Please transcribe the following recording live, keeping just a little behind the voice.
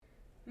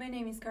My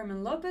name is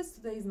Carmen Lopez.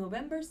 Today is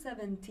November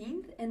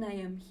 17th, and I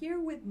am here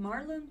with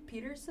Marlon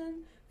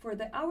Peterson for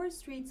the Our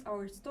Streets,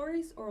 Our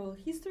Stories oral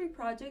history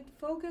project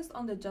focused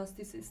on the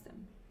justice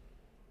system.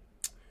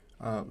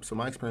 So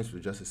my experience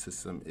with the justice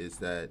system is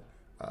that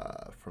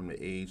from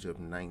the age of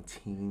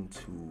 19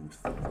 to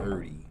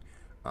 30,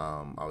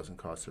 I was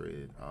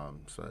incarcerated.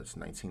 So that's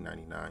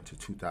 1999 to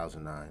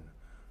 2009.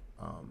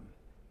 So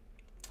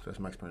that's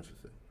my experience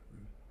with it.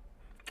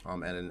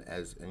 And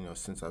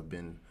since I've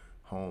been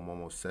home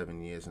almost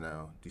 7 years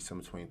now,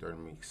 December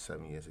 23rd makes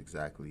 7 years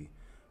exactly.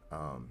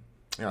 I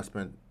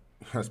spent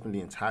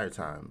the entire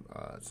time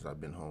since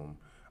I've been home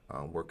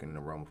working in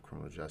the realm of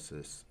criminal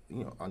justice,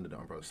 under the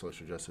umbrella of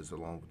social justice,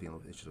 along with dealing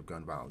with issues of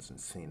gun violence and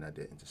seeing that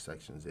there are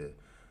intersections there.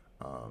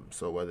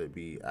 So whether it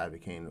be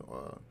advocating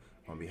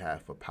on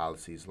behalf of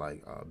policies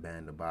like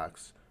ban the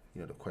box,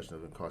 the question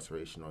of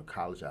incarceration on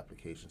college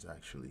applications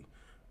actually,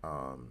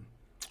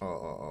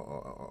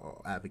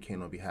 or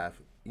advocating on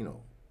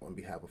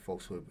behalf of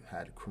folks who have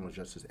had criminal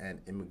justice and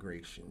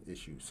immigration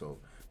issues. So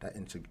that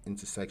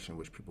intersection,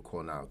 which people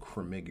call now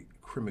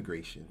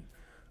crimmigration,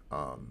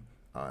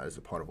 as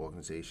a part of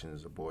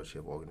organizations, as a board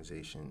chair of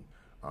organization,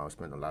 I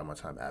spend a lot of my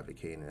time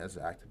advocating, and as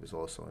an activist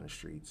also in the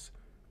streets,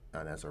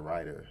 and as a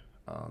writer,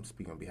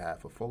 speaking on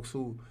behalf of folks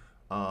who,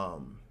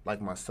 like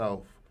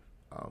myself,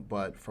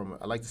 but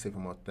I like to say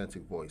from an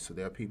authentic voice. So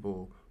there are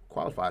people,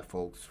 qualified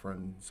folks,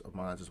 friends of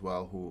mine as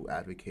well, who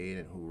advocate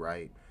and who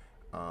write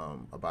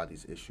about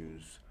these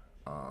issues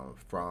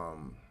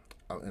from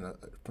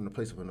the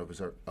place of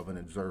an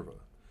observer.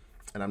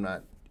 And I'm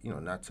not,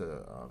 not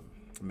to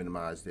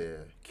minimize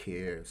their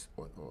cares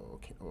or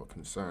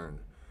concern,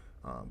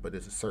 but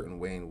there's a certain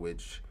way in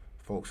which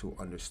folks who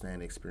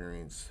understand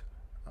experience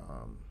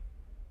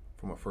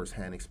from a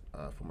firsthand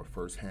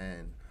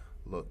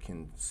look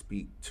can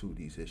speak to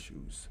these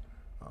issues.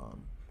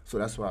 So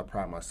that's what I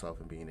pride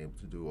myself in being able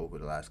to do over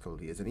the last couple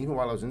of years. And even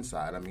while I was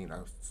inside, I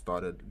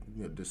started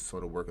this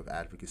sort of work of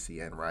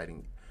advocacy and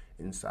writing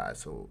inside.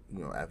 So,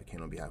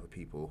 advocating on behalf of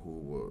people who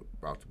were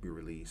about to be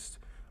released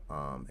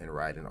and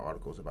writing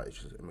articles about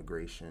issues of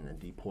immigration and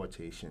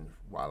deportation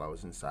while I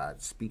was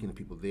inside, speaking to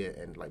people there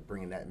and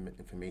bringing that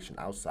information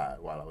outside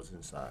while I was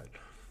inside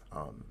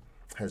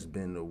has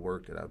been the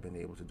work that I've been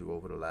able to do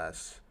over the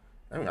last,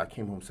 I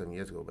came home 7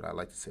 years ago, but I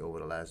like to say over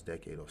the last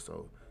decade or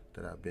so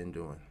that I've been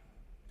doing.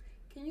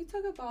 Can you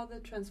talk about the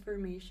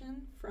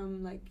transformation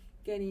from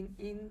getting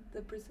in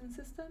the prison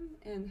system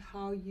and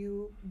how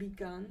you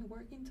began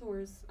working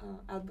towards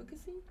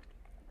advocacy?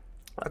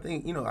 I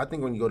think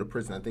when you go to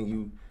prison,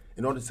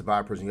 in order to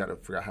survive prison, you got to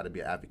figure out how to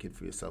be an advocate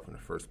for yourself in the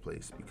first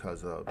place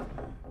because of,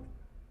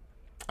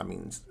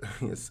 it's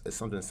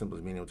something as simple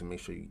as being able to make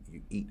sure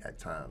you eat at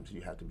times.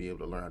 You have to be able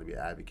to learn how to be an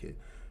advocate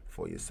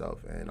for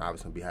yourself, and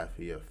obviously on behalf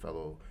of your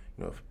fellow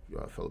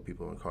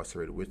people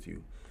incarcerated with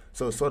you.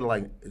 So it's sort of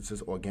it's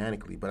just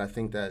organically, but I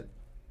think that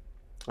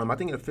I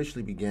think it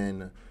officially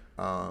began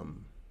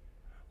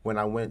when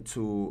I went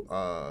to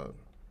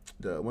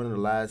one of the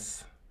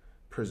last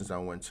prisons I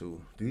went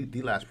to,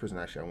 the last prison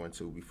actually I went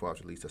to before I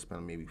was released. I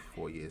spent maybe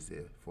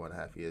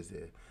 4.5 years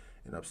there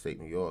in upstate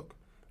New York.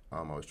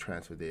 I was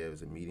transferred there. It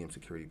was a medium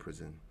security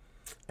prison.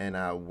 And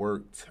I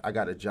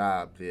got a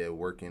job there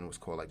working what's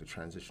called the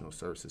Transitional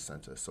Services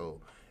Center.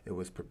 So it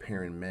was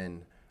preparing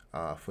men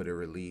for their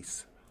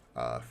release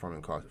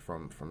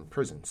from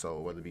prison. So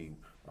whether it be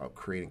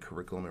creating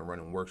curriculum and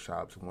running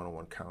workshops,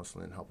 one-on-one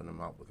counseling, helping them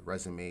out with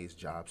resumes,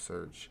 job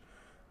search,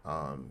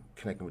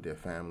 connecting with their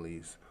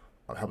families,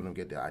 helping them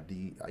get their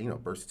ID,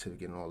 birth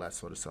certificate and all that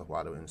sort of stuff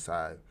while they're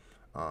inside.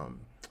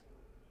 And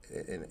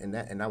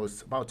I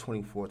was about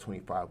 24,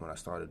 25 when I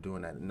started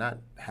doing that, not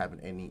having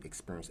any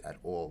experience at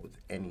all with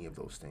any of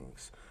those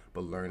things,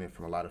 but learning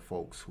from a lot of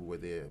folks who were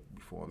there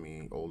before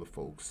me, older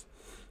folks.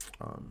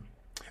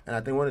 And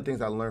I think one of the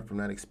things I learned from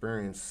that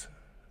experience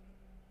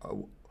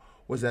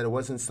was that it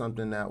wasn't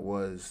something that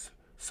was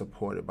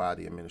supported by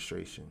the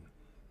administration.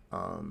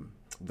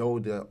 Though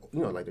the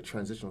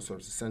Transitional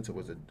Services Center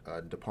was a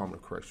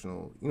Department of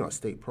Correctional, a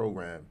state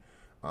program,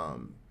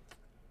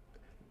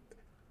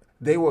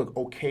 they were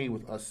okay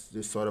with us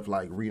just sort of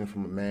reading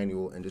from a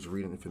manual and just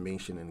reading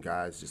information and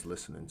guys just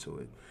listening to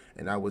it.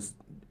 And that was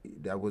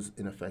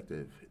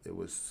ineffective. It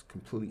was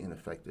completely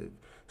ineffective.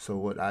 So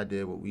what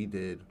we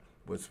did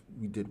was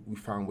we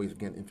found ways of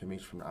getting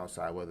information from the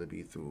outside, whether it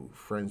be through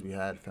friends we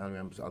had, family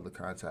members, other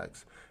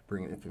contacts,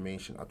 bringing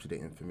information,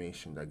 up-to-date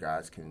information that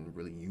guys can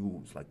really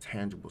use,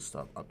 tangible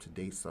stuff,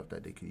 up-to-date stuff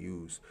that they could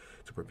use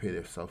to prepare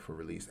themselves for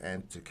release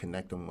and to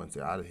connect them once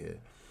they're out of here.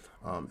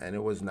 And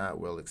it was not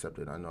well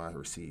accepted. I know I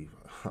received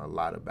a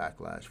lot of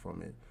backlash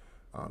from it,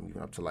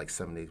 even up to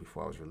 7 days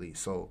before I was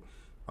released. So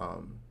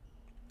and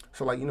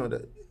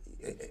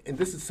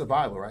this is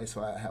survival, right?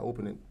 So I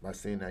opened it by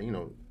saying that,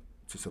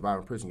 to survive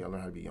in prison, you gotta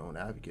learn how to be your own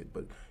advocate.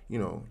 But,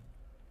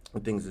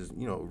 things is,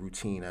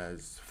 routine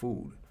as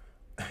food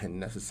and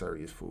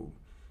necessary as food.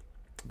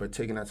 But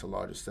taking that to a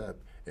larger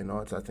step, in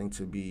order to, I think,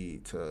 to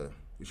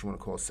what you want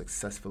to call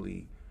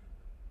successfully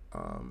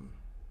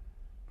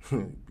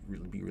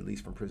be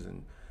released from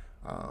prison,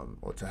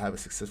 or to have a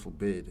successful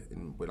bid.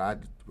 And what I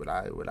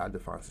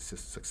define as a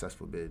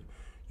successful bid,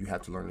 you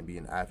have to learn to be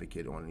an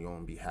advocate on your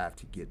own behalf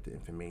to get the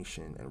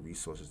information and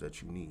resources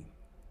that you need.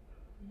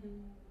 Mm-hmm.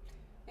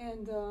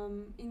 And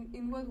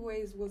in what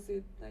ways was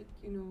it like,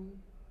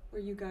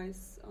 where you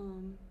guys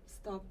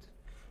stopped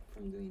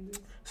from doing this?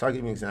 So I'll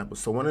give you an example.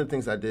 So one of the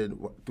things I did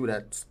through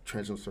that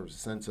Transitional Services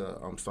Center,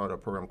 started a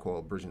program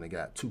called Bridging the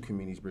Gap, 2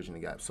 communities bridging the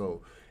gap.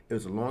 So it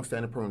was a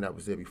long-standing program that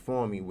was there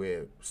before me,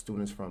 where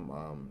students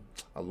from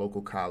a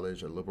local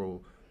college, a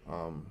liberal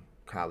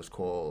arts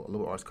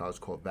college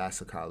called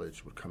Vassar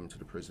College, would come into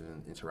the prison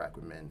and interact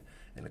with men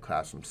in a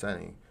classroom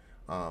setting.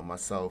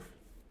 Myself,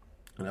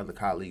 another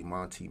colleague,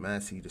 Monty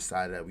Massey,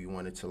 decided that we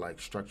wanted to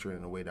structure it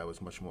in a way that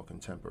was much more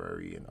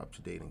contemporary and up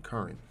to date and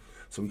current.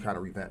 So we kind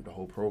of revamped the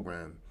whole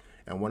program.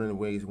 And one of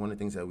the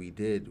things that we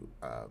did,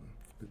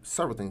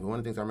 several things. One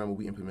of the things I remember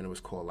we implemented was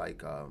called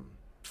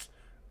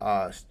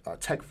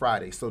Tech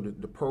Friday. So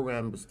the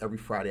program was every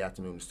Friday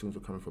afternoon. The students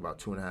were coming for about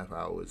 2.5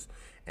 hours,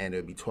 and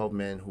there'd be 12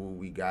 men who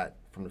we got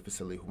from the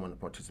facility who wanted to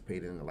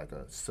participate in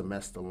a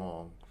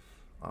semester-long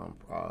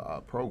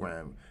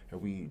program,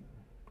 and we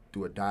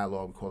do a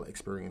dialogue. We call it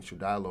experiential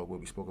dialogue, where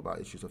we spoke about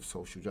issues of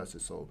social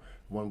justice. So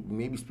one, we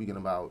may be speaking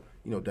about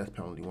death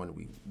penalty. One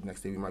week,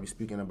 next day we might be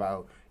speaking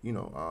about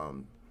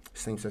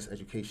same-sex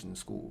education in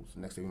schools.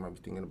 The next day we might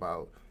be thinking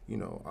about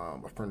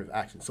affirmative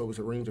action. So it was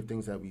a range of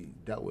things that we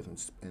dealt with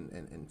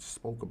and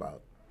spoke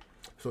about.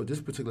 So this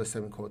particular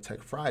segment called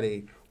Tech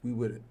Friday, we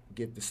would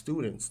give the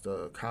students,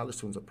 the college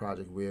students, a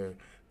project where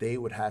they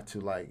would have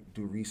to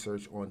do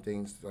research on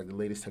things like the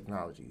latest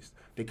technologies.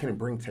 They couldn't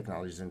bring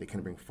technologies in, they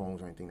couldn't bring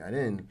phones or anything like that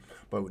in,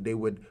 but they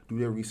would do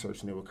their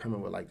research and they would come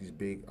in with these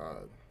big,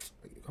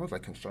 almost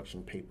like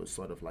construction papers,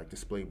 sort of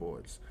display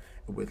boards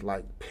with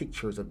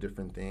pictures of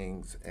different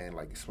things and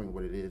explain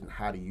what it is and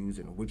how to use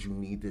it and would you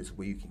need this,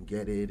 where you can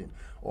get it and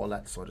all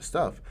that sort of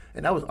stuff.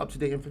 And that was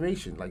up-to-date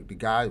information. The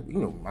guy,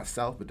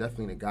 myself, but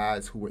definitely the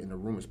guys who were in the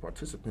room as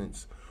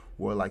participants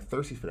were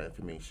thirsty for that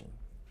information.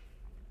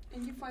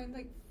 And you find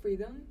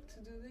freedom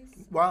to do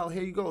this? Well,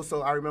 here you go.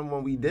 So I remember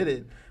when we did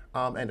it,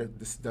 and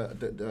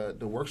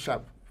the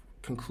workshop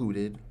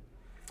concluded,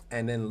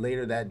 and then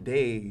later that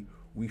day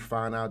we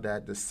found out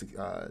that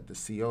the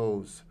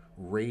COs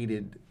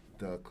raided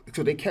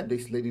so they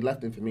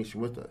left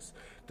information with us.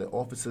 The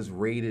officers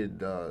raided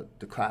the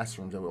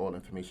classrooms that where all the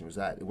information was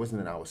at. It wasn't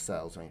in our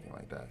cells or anything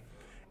like that,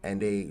 and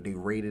they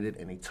raided it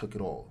and they took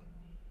it all.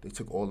 They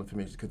took all the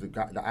information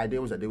because the idea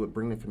was that they would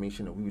bring the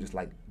information that we would just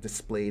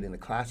display it in the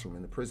classroom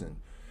in the prison,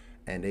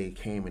 and they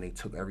came and they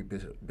took every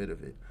bit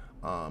of it,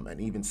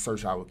 and even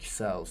searched our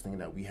cells, thinking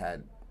that we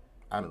had,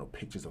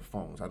 pictures of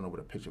phones. I don't know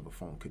what a picture of a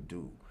phone could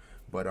do,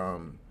 but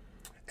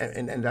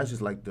and that's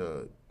just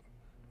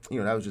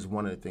that was just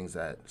one of the things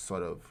that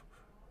sort of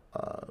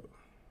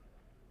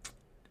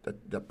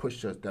that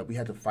pushed us, that we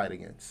had to fight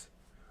against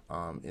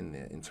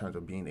in terms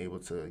of being able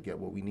to get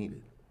what we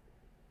needed.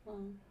 Wow.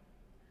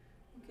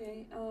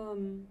 Okay.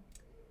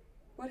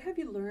 What have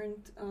you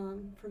learned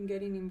from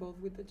getting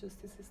involved with the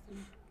justice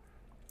system?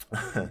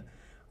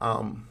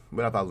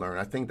 What have I learned?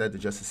 I think that the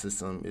justice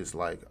system is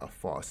a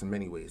farce in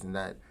many ways, and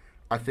that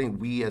I think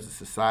we as a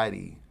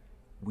society,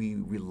 we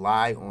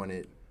rely on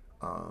it.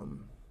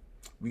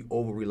 We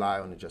over-rely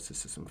on the justice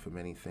system for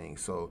many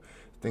things. So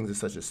things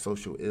such as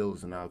social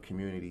ills in our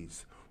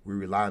communities, we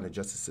rely on the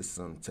justice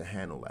system to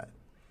handle that.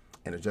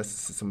 And the justice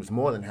system is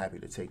more than happy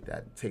to take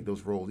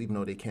those roles, even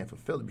though they can't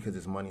fulfill it because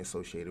there's money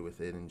associated with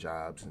it and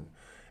jobs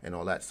and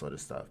all that sort of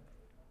stuff.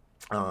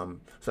 So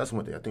that's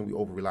one thing. I think we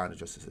over-rely on the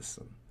justice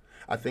system.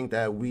 I think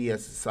that we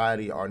as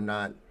society are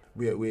not,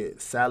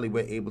 sadly,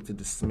 we're able to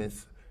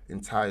dismiss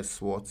entire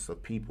swaths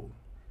of people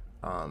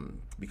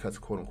because,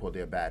 quote-unquote,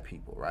 they're bad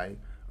people, right?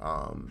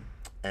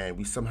 And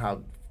we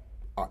somehow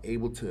are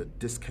able to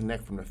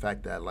disconnect from the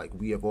fact that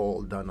we have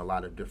all done a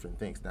lot of different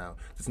things. Now,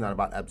 it's not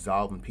about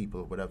absolving people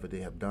of whatever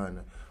they have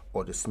done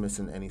or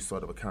dismissing any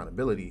sort of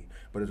accountability,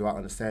 but it's about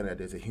understanding that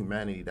there's a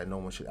humanity that no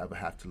one should ever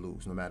have to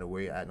lose, no matter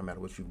where you're at, no matter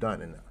what you've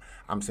done. And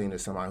I'm saying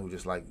this somebody who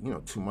just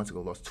 2 months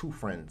ago lost 2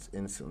 friends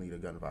innocently to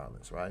gun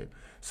violence, right?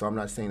 So I'm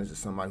not saying this as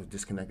somebody who's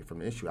disconnected from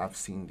the issue. I've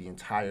seen the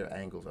entire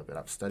angles of it.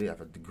 I've studied, I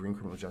have a degree in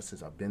criminal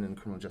justice, I've been in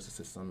the criminal justice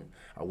system, and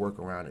I work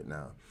around it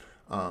now.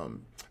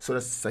 So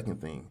that's the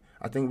second thing.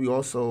 I think we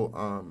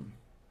also,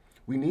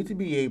 we need to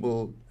be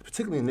able,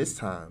 particularly in this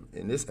time,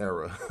 in this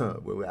era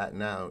where we're at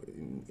now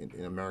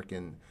in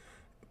American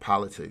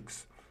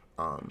politics,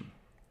 what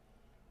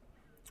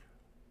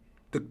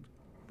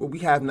we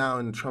have now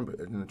in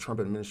the Trump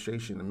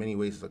administration in many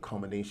ways is a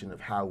culmination of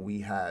how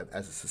we have,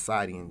 as a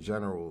society in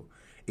general,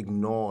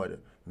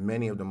 ignored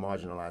many of the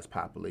marginalized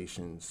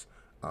populations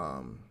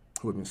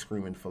who have been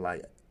screaming for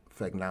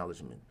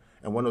acknowledgement.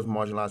 And one of those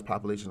marginalized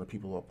populations are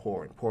people who are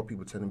poor. And poor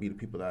people tend to be the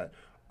people that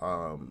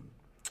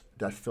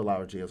fill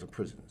our jails and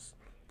prisons.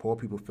 Poor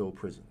people fill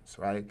prisons,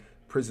 right?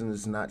 Prison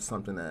is not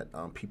something that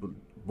people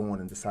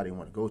born and decide they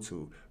want to go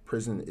to.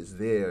 Prison is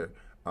there,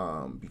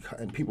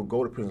 and people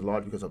go to prison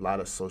largely because of a lot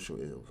of social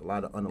ills, a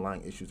lot of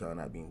underlying issues that are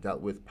not being dealt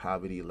with,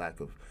 poverty,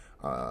 lack of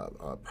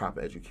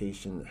proper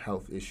education,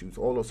 health issues,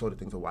 all those sort of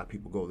things are why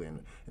people go there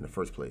in the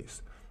first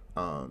place.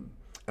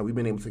 And we've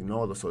been able to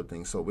ignore those sort of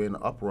things. So we're in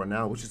an uproar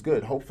now, which is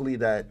good. Hopefully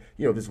that,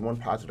 this one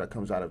positive that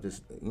comes out of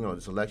this,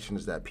 this election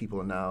is that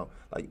people are now,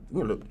 like,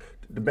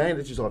 the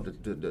bandages off,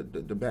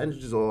 the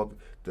bandages off,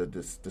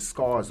 the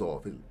scars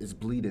off. It's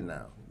bleeding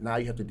now. Now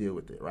you have to deal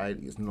with it, right?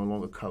 It's no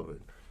longer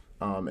covered.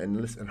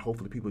 And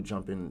hopefully people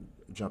jump in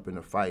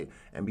the fight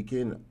and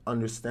begin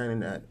understanding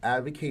that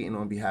advocating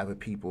on behalf of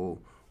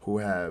people who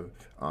have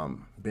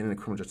been in the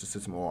criminal justice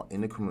system or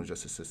in the criminal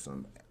justice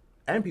system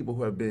and people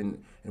who have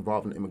been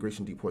involved in the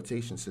immigration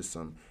deportation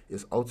system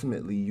is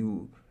ultimately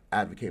you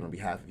advocating on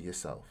behalf of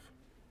yourself.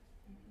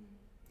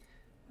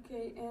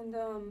 Okay, and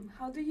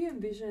how do you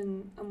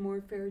envision a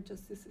more fair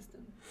justice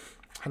system?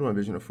 How do I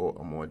envision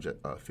a more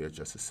fair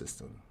justice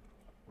system?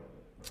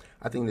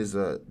 I think there's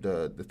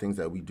the things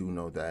that we do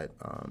know that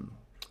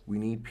we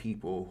need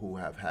people who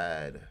have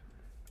had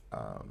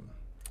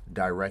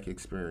direct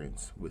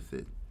experience with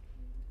it,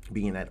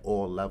 being at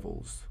all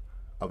levels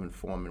of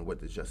informing what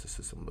the justice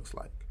system looks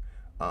like.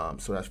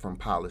 So that's from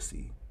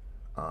policy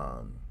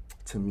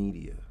to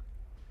media,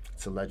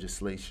 to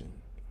legislation,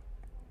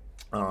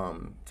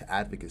 to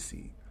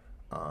advocacy.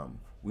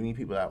 We need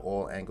people at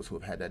all angles who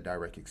have had that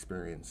direct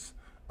experience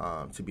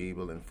to be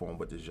able to inform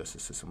what the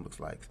justice system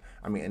looks like.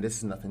 I mean, and this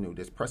is nothing new.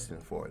 There's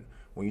precedent for it.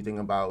 When you think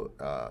about,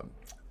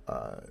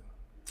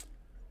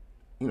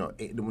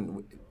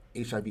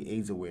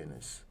 HIV/AIDS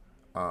awareness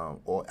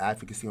or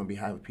advocacy on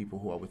behalf of people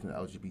who are within the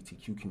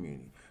LGBTQ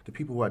community, the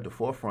people who are at the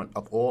forefront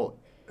of all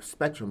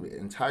spectrum, the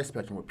entire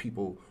spectrum of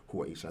people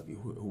who are HIV,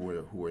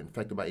 who were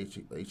infected by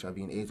HIV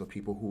and AIDS, or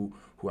people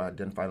who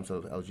identify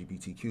themselves as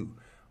LGBTQ.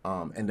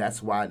 And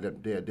that's why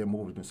their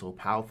movement has been so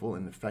powerful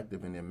and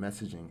effective in their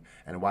messaging,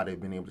 and why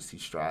they've been able to see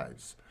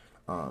strides.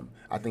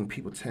 I think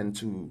people tend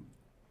to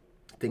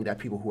think that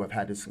people who have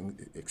had this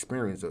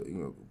experience,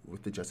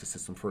 with the justice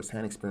system,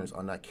 firsthand experience,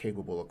 are not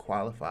capable or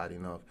qualified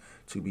enough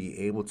to be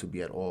able to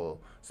be at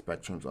all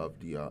spectrums of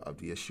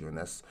the issue, and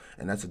that's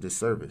a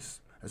disservice.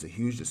 That's a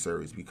huge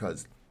disservice,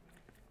 because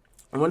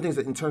one of the things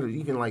that in terms of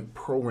even like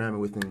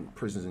programming within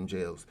prisons and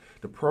jails,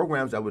 the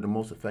programs that were the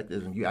most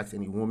effective, and you ask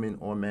any woman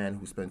or man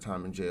who spent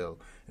time in jail,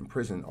 in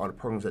prison, are the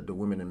programs that the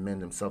women and men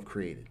themselves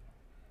created,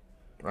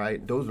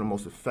 right? Those are the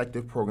most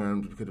effective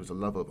programs because there was a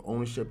level of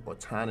ownership,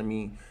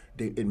 autonomy.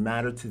 It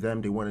mattered to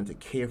them. They wanted to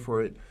care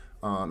for it.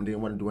 They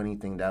didn't want to do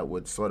anything that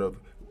would sort of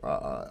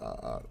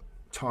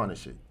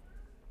tarnish it.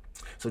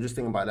 So just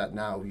think about that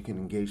now. You can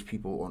engage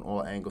people on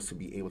all angles to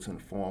be able to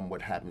inform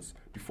what happens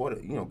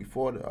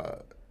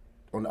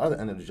on the other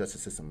end of the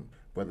justice system,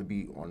 whether it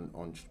be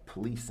on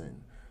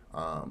policing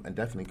and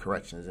definitely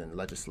corrections and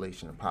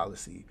legislation and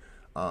policy.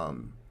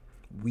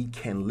 We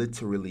can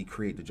literally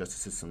create the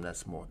justice system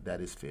that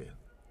is fair. Okay.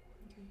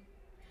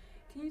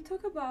 Can you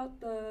talk about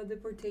the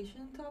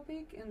deportation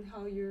topic and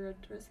how you're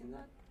addressing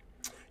that?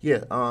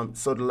 Yeah,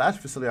 so the last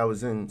facility I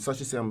was in, so I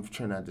should say I'm of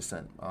Trinidad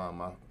descent.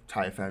 My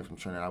entire family's from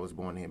Trinidad. I was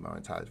born here, my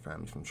entire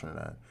family's from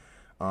Trinidad.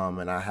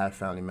 And I have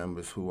family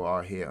members who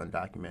are here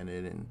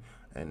undocumented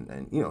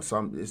and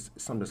some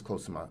that's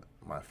close to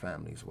my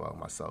family as well,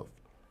 myself.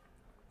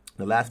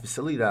 The last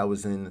facility that I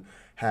was in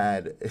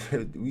had,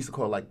 we used to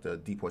call it like the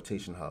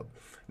deportation hub.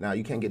 Now,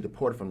 you can't get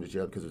deported from the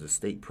jail because it was a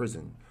state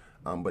prison,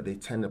 but they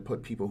tend to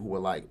put people who were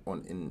like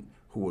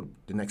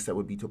the next step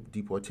would be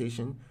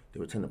deportation. They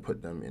would tend to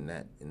put them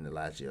in the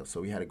last jail. So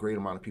we had a great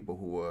amount of people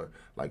who were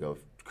like of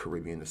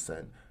Caribbean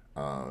descent,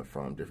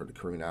 from different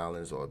Caribbean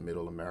islands or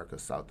Middle America,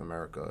 South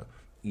America,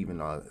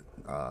 even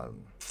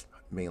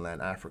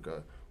mainland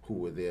Africa, who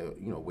were there,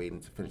 waiting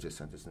to finish their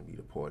sentence and be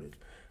deported.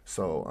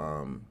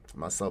 So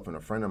myself and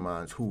a friend of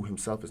mine, who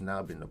himself has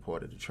now been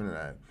deported to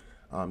Trinidad,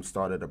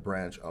 started a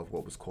branch of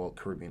what was called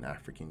Caribbean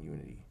African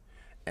Unity.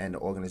 And the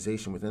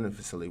organization within the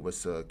facility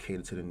was to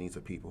cater to the needs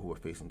of people who were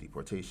facing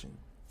deportation.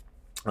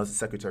 I was the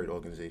secretary of the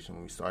organization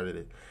when we started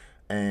it.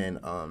 And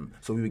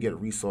so we would get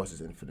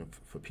resources in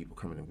for people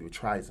coming in. We would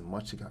try as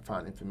much to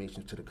find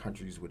information to the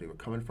countries where they were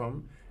coming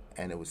from,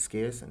 and it was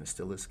scarce, and it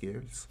still is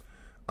scarce.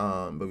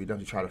 But we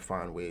definitely try to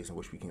find ways in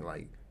which we can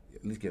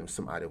at least give them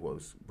some idea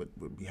what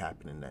would be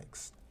happening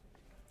next.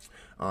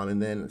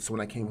 And then, so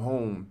when I came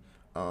home,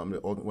 one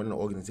of the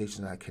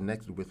organizations I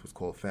connected with was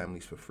called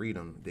Families for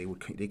Freedom.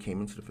 They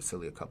came into the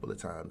facility a couple of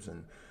times,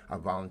 and I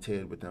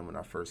volunteered with them when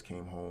I first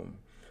came home.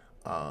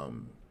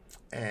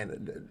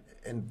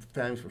 And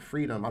Families for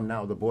Freedom, I'm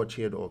now the board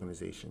chair of the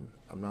organization.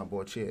 I'm now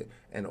board chair,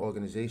 and the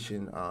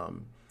organization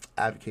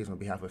advocates on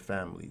behalf of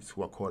families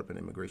who are caught up in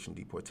immigration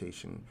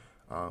deportation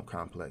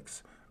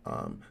complex.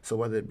 So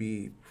whether it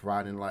be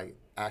providing like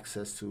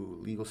access to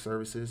legal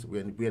services,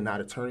 we are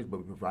not attorneys, but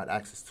we provide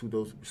access to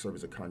those, we serve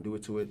as a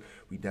conduit to it.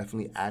 We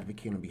definitely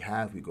advocate on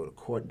behalf. We go to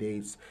court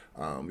dates.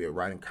 We are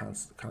writing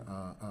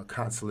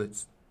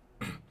consulates.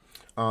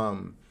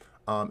 And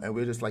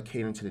we're just like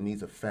catering to the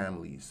needs of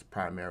families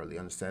primarily,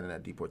 understanding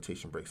that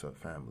deportation breaks up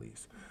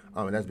families.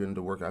 And that's been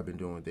the work I've been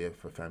doing there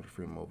for Family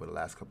Freedom over the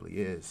last couple of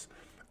years.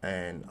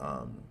 And,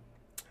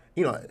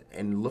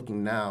 and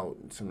looking now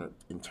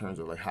in terms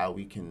of like how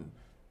we can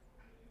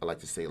I like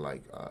to say,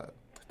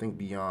 think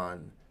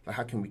beyond, like,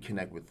 how can we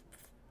connect with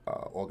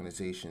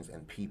organizations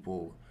and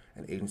people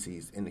and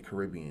agencies in the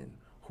Caribbean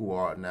who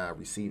are now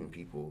receiving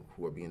people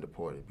who are being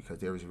deported, because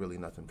there is really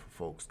nothing for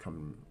folks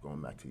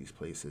going back to these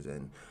places,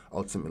 and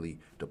ultimately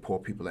the poor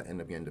people that end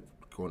up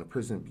going to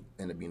prison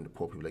end up being the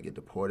poor people that get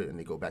deported, and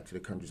they go back to the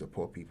countries of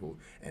poor people,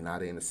 and now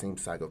they're in the same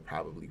cycle of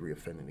probably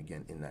reoffending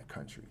again in that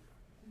country.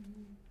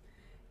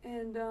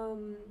 And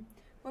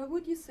what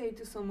would you say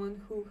to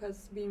someone who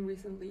has been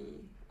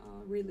recently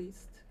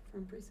released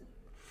from prison?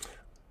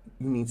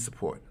 You need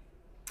support.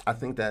 I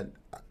think that,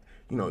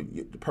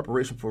 the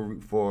preparation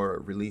for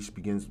release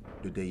begins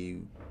the day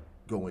you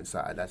go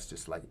inside. That's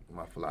just like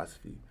my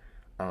philosophy.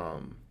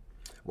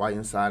 While you're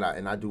inside,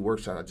 I do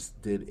workshops. I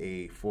just did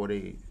a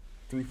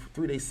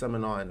 3-day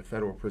seminar in a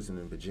federal prison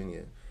in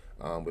Virginia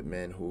with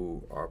men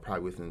who are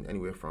probably within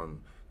anywhere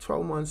from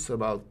 12 months to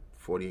about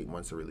 48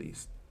 months of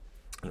release.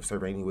 And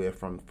serve anywhere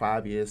from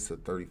 5 years to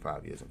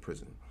 35 years in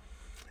prison.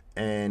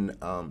 And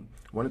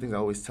one of the things I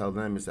always tell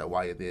them is that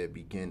while you're there,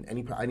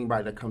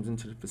 anybody that comes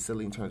into the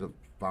facility in terms of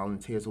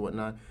volunteers or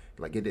whatnot,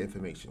 like, get the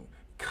information.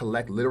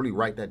 Literally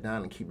write that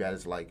down and keep that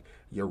as like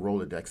your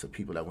Rolodex of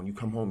people that when you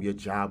come home, your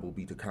job will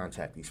be to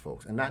contact these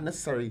folks. And not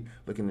necessarily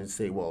looking to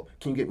say, well,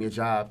 can you get me a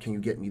job? Can you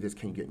get me this?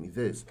 Can you get me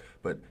this?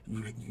 But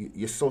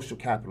your social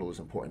capital is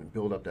important.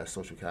 Build up that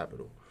social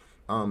capital.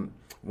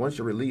 Once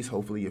you're released,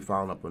 hopefully you're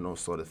following up on those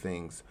sort of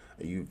things.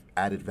 You've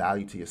added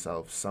value to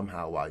yourself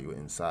somehow while you're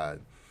inside.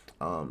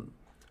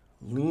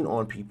 Lean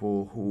on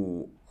people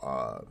who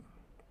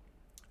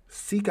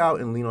seek out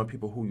and lean on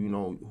people who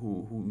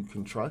who you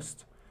can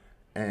trust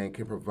and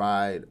can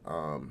provide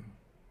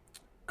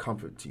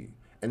comfort to you.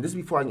 And this is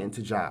before I get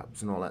into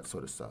jobs and all that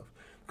sort of stuff.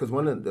 Because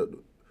one of the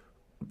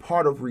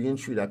part of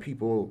reentry that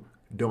people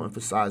don't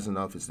emphasize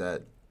enough is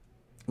that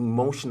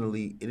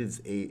emotionally, it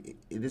is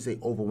a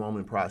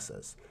overwhelming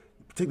process,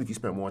 particularly if you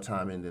spend more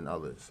time in than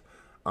others.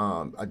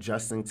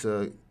 Adjusting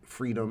to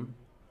freedom,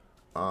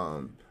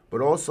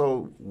 but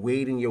also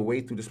wading your way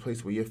through this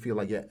place where you feel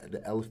like you're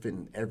the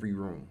elephant in every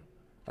room.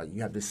 Like,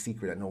 you have this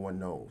secret that no one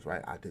knows,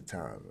 right, at the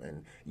time,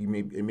 and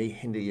it may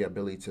hinder your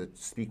ability to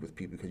speak with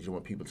people because you don't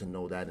want people to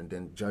know that and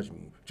then judge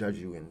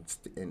you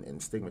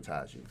and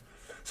stigmatize you.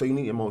 So you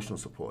need emotional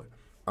support,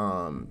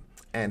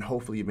 and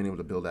hopefully you've been able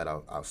to build that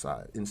out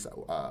inside.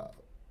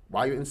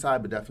 While you're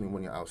inside, but definitely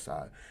when you're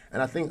outside.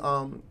 And I think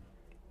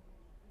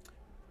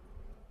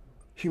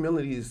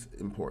humility is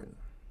important.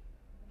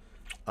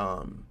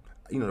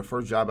 The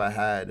first job I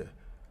had,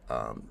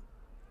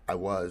 I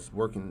was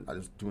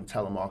doing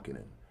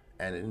telemarketing,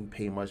 and it didn't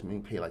pay much. It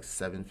didn't pay like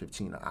 $7.15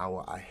 an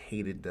hour. I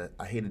hated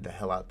the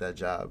hell out that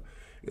job.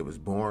 It was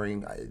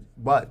boring,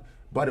 but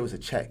it was a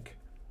check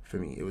for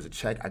me. It was a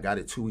check. I got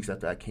it 2 weeks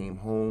after I came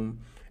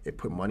home. It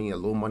put a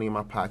little money in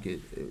my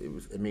pocket.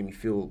 It made me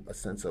feel a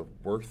sense of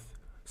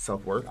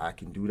self-worth. I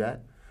can do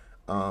that.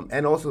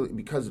 And also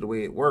because of the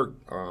way it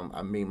worked,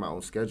 I made my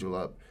own schedule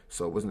up.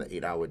 So it wasn't an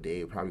 8-hour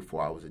day, probably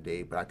 4 hours a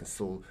day, but I can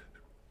still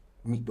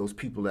meet those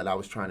people that I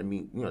was trying to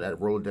meet, that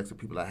Rolodex of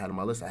people I had on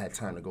my list. I had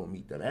time to go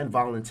meet them and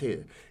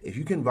volunteer. If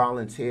you can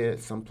volunteer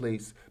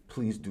someplace,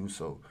 please do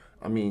so.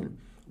 I mean,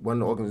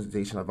 one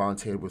organization I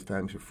volunteered with,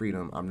 Families for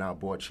Freedom, I'm now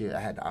board chair. I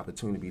had the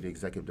opportunity to be the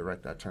executive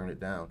director. I turned it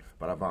down,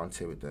 but I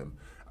volunteered with them.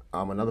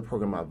 Another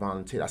program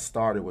I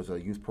started was a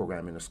youth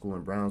program in a school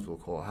in Brownsville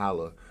called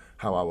HALA,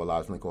 How Our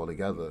Lives Link All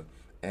Together.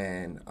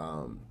 And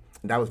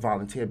that was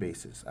volunteer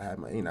basis.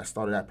 I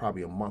started that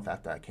probably a month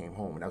after I came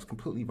home, and that was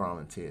completely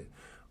volunteer.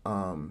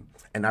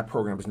 And that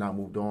program has now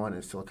moved on and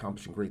is still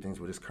accomplishing great things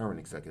with its current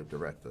executive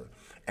director,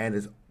 and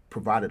it's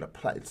provided a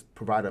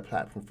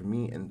platform for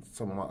me and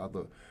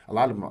a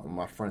lot of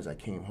my friends that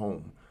came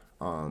home,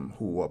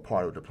 who were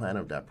part of the plan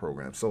of that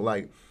program. So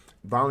like,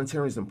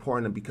 volunteering is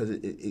important because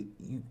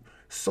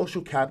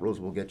social capitals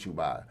will get you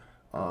by.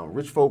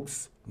 Rich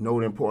folks know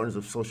the importance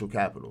of social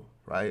capital,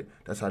 right?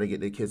 That's how they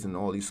get their kids in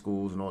all these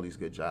schools and all these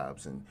good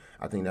jobs. And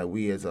I think that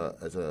we as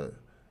a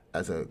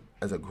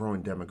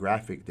growing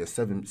demographic, there's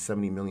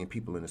 70 million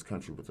people in this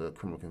country with a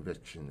criminal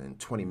conviction, and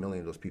 20 million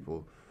of those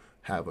people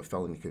have a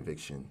felony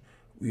conviction.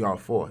 We are a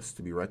force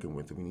to be reckoned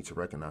with, and we need to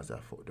recognize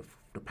that for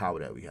the power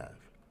that we have.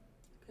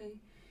 Okay.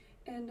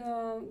 And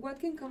what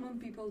can common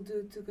people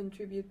do to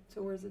contribute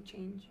towards a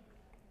change?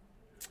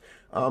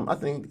 I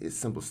think it's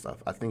simple stuff.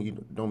 I think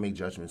you don't make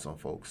judgments on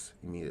folks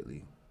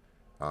immediately.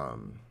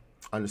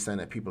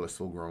 Understand that people are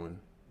still growing.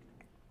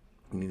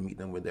 You need to meet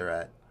them where they're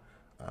at.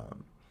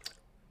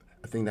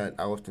 I think that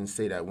I often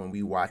say that when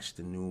we watch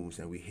the news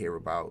and we hear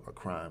about a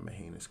crime, a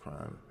heinous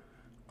crime,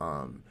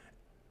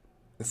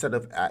 instead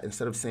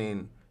of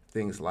saying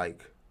things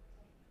like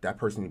that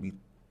person need to be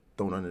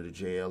thrown under the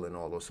jail and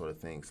all those sort of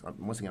things.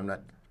 Once again,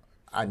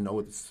 I know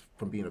it's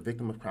from being a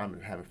victim of crime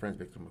and having friends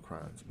victim of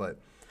crimes, but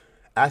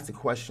ask the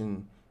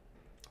question,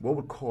 what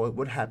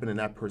would happen in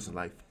that person's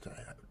life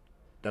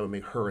that would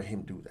make her or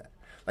him do that?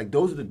 Like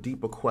those are the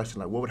deeper questions,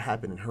 like what would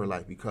happen in her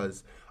life,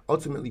 because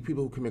ultimately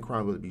people who commit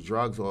crime, whether it be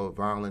drugs or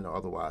violent or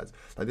otherwise,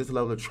 like there's a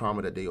level of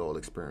trauma that they all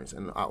experience.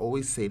 And I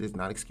always say this,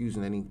 not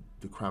excusing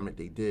the crime that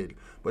they did,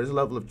 but there's a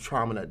level of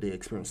trauma that they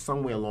experience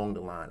somewhere along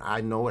the line.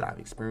 I know it, I've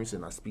experienced it,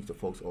 and I speak to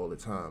folks all the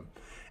time.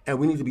 And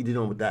we need to be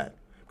dealing with that.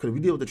 Because if we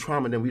deal with the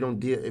trauma, then we don't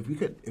deal. If we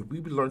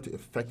learn to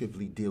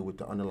effectively deal with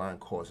the underlying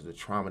cause of the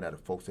trauma that the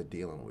folks are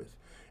dealing with,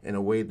 in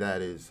a way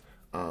that is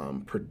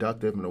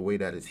productive, in a way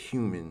that is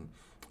human,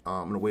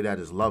 in a way that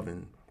is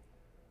loving,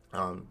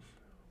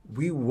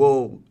 we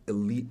will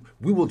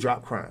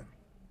drop crime,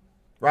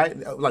 right?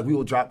 Like we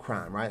will drop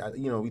crime, right?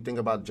 We think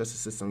about the justice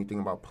system, we think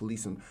about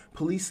police, and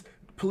police.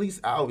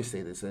 I always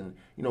say this, and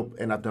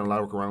and I've done a lot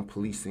of work around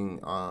policing,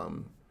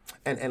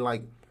 and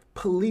like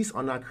police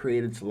are not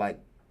created to like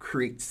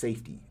create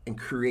safety and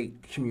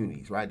create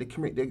communities, right?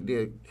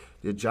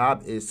 Their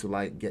job is to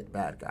like get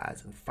bad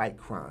guys and fight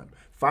crime.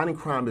 Fighting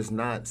crime is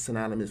not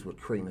synonymous with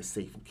creating a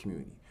safe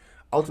community.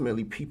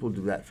 Ultimately, people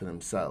do that for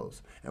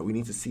themselves, and we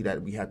need to see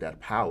that we have that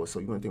power. So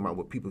you want to think about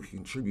what people can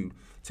contribute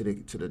to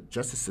the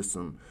justice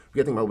system. We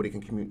got to think about what they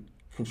can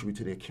contribute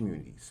to their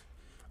communities.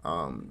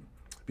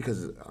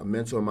 Because a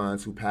mentor of mine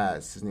who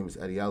passed, his name is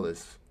Eddie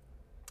Ellis,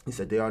 he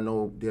said there are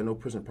no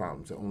prison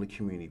problems, there are only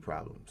community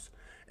problems.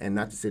 And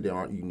not to say there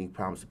aren't unique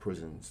problems to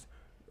prisons.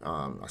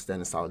 I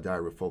stand in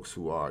solidarity with folks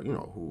who are,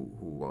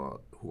 who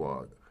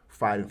are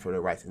fighting for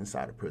their rights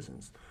inside of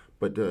prisons.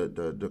 But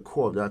the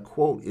core of that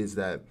quote is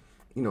that,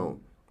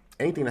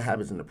 anything that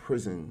happens in the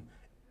prison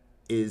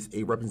is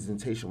a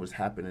representation of what's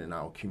happening in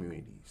our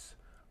communities.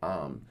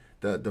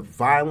 The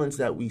violence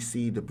that we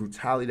see, the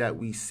brutality that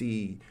we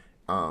see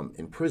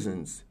in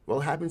prisons,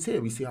 well, it happens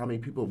here. We see how many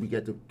people, we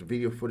get the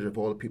video footage of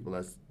all the people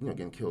that's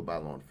getting killed by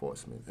law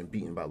enforcement and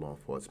beaten by law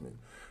enforcement.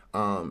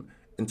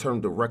 In terms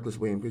of the reckless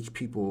way in which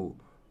people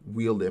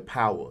wield their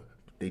power,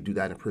 they do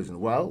that in prison.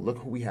 Well, look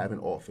who we have in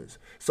office.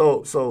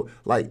 So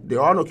like,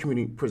 there are no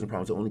community prison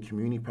problems, there are only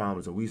community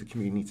problems, and we as a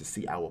community need to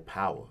see our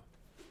power.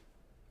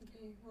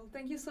 Okay, well,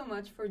 thank you so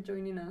much for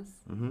joining us.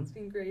 Mm-hmm. It's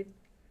been great.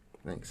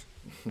 Thanks.